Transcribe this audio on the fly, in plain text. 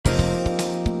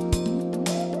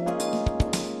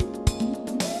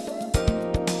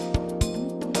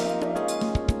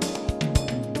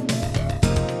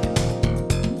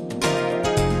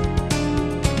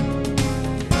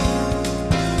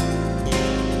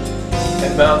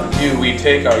At Mountain View, we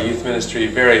take our youth ministry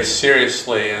very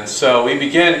seriously, and so we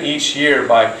begin each year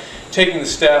by taking the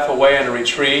staff away on a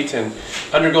retreat and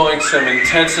undergoing some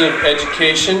intensive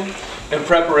education and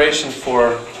preparation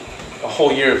for a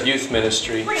whole year of youth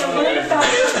ministry. We're going to learn about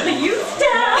the youth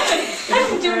staff.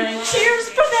 I'm doing cheers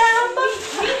for them.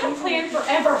 We have planned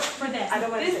forever for this.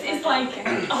 This is like,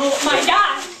 oh my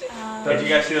gosh. Did you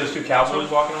guys see those two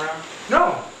cowboys walking around?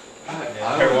 No.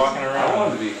 They're walking around. I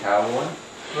wanted to be a cowboy.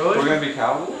 Really? We're gonna be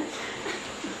cowboys?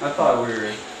 I thought we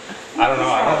were. I don't know.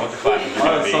 I don't know what the class is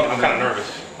going to be. I'm kind of nervous,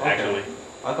 actually.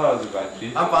 I thought it was about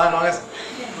Jesus. I'm fine, long as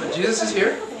but Jesus is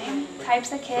here.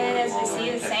 Types of kids, we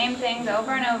see the same things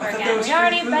over and over again. We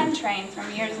already been trained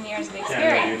from years and years of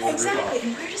experience. Exactly,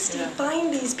 and where does Steve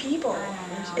find these people?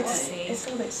 It's a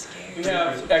little bit scary. We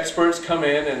have experts come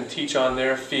in and teach on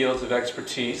their fields of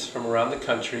expertise from around the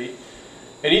country,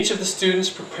 and each of the students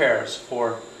prepares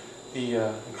for the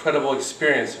incredible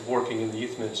experience of working in the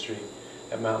youth ministry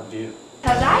at Mountain View.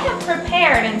 Because I have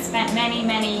prepared and spent many,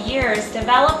 many years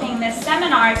developing this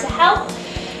seminar to help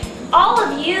all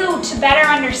of you to better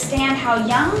understand how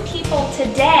young people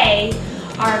today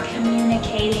are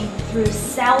communicating through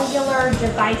cellular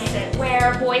devices,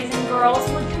 where boys and girls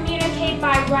would communicate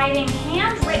by writing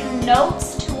handwritten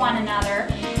notes to one another,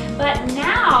 but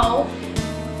now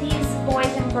these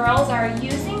boys and girls are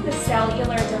using the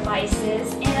cellular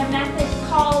devices in a method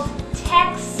called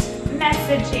text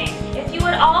messaging. If you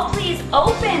would all please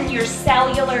open your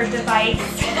cellular device.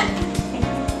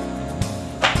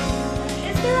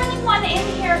 Is there anyone in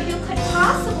here who could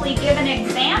possibly give an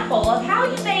example of how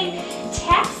you may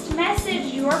text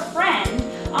message your friend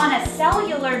on a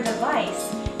cellular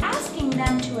device, asking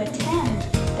them to attend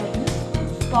the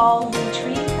youth fall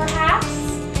retreat, perhaps?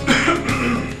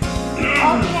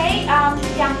 Okay,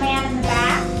 young man in the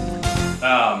back.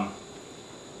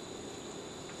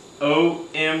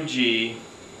 OMG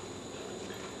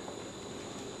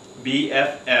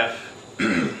BFF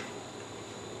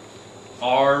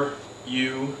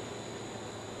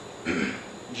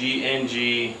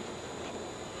RUGNG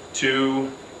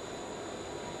 2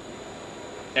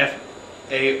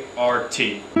 FART.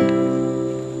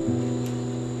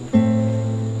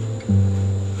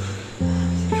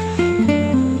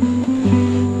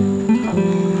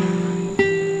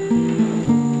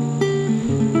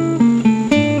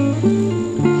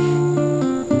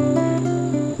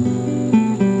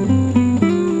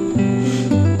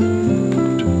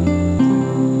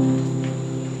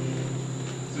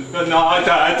 Not a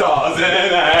dozen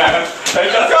hands, and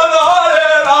just got the heart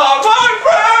in all my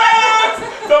friends.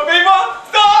 Some people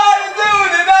started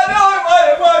doing it, I know it what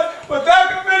it was, but that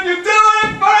could mean you do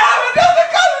it forever. Nothing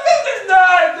comes to this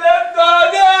night, that's all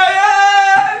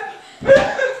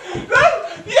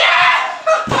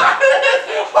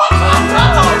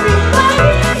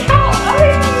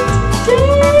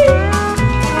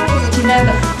You know,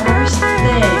 the first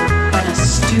thing when a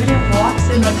student walks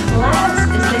in the class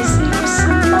is they see her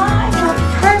smile.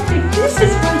 Perfect. This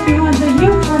is what you want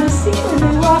to see when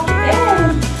they walk in.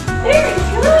 Very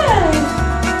good.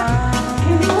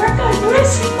 Can you work on your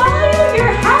smile?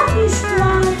 Your happy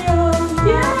smile.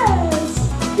 Yes.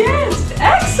 Yes.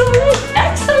 Excellent.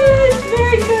 Excellent.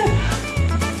 Very good.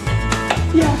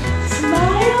 Yeah.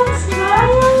 Smile,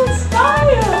 smile,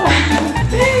 smile.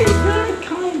 Very good,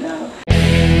 kind of.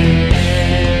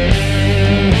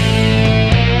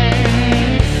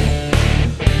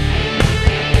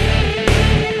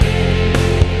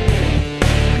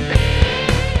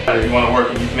 If you want to work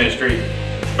in youth ministry,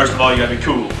 first of all, you gotta be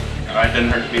cool. Alright, doesn't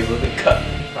hurt to be a little bit cut.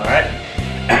 Alright?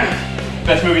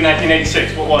 Best movie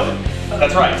 1986, what was it?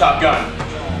 That's right, Top Gun.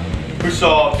 Who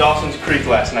saw Dawson's Creek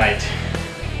last night?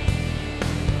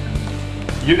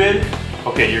 You did?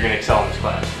 Okay, you're gonna excel in this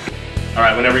class.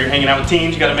 Alright, whenever you're hanging out with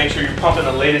teens, you gotta make sure you're pumping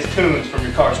the latest tunes from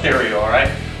your car stereo,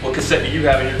 alright? What cassette do you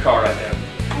have in your car right there?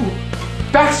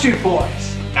 Backstreet Boys.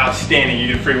 Outstanding, you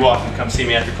get a free walk and come see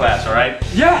me after class, alright?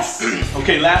 Yes.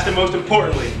 Okay, last and most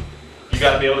importantly, you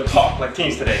gotta be able to talk like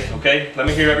teens today, okay? Let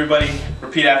me hear everybody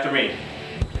repeat after me.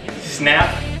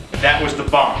 Snap, that was the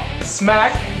bomb.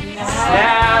 Smack.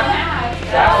 Snap.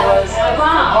 That was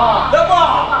The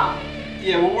bomb!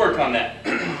 Yeah, we'll work on that.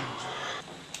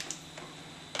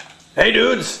 Hey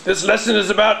dudes, this lesson is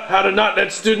about how to not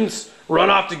let students run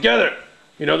off together.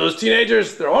 You know those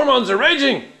teenagers, their hormones are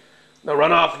raging. They'll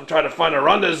run off and try to find a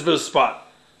rendezvous spot.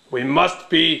 We must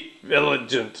be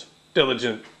diligent.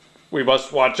 We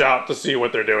must watch out to see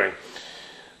what they're doing.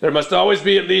 There must always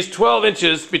be at least 12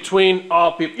 inches between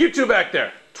all people. You two back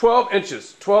there, 12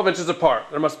 inches apart.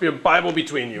 There must be a Bible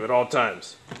between you at all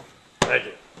times. Thank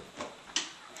you.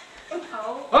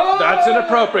 That's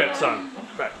inappropriate, son.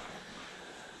 Back.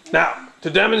 Now, To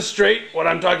demonstrate what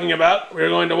I'm talking about, we're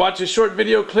going to watch a short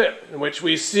video clip in which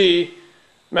we see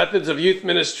methods of youth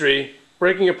ministry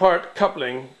breaking apart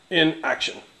coupling in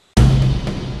action.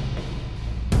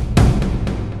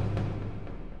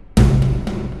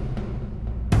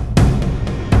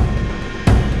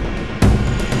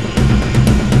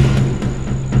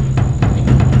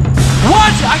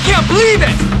 What? I can't believe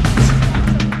it!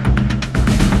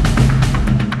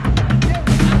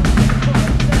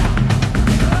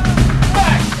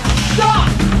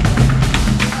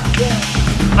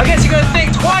 I guess you're gonna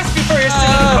think twice before you sit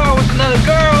in the car with another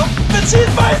girl. But she's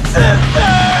my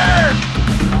sister!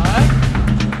 What?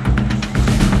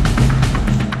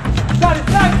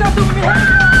 Stop doing me.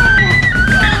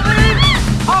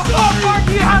 How far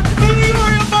do you have to be?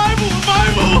 You're a Bible.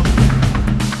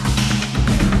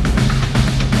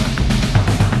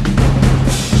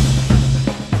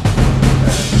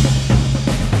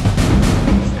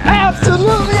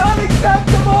 Absolutely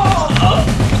unacceptable!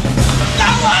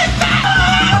 Not like that!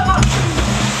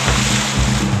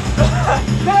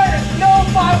 There's no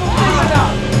Bible big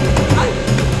enough!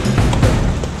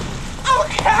 I'm a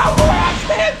cowboy! I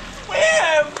can't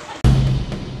swim!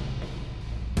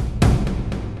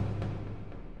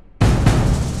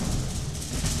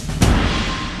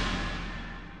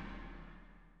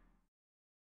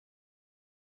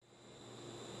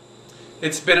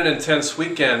 It's been an intense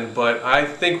weekend, but I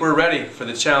think we're ready for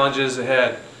the challenges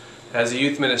ahead. As a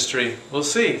youth ministry, we'll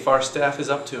see if our staff is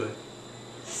up to it.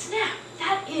 Snap,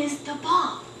 that is the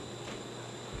bomb.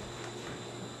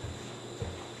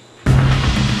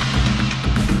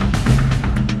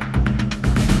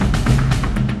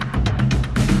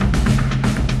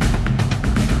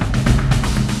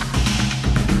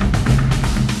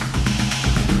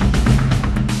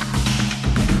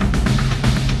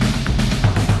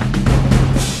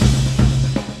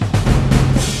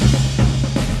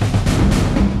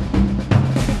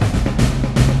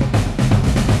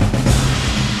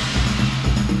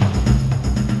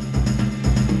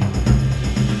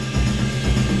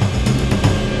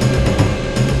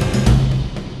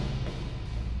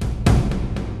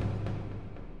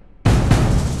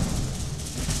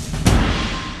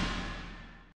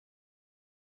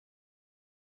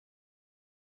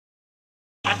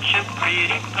 Such a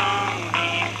pretty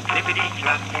pony,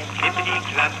 clippity-clop,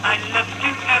 clippity-clop. I love to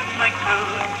have my coat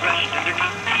brushed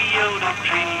underneath the old oak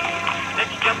tree.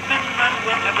 Let's jump and run,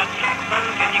 we'll have lots of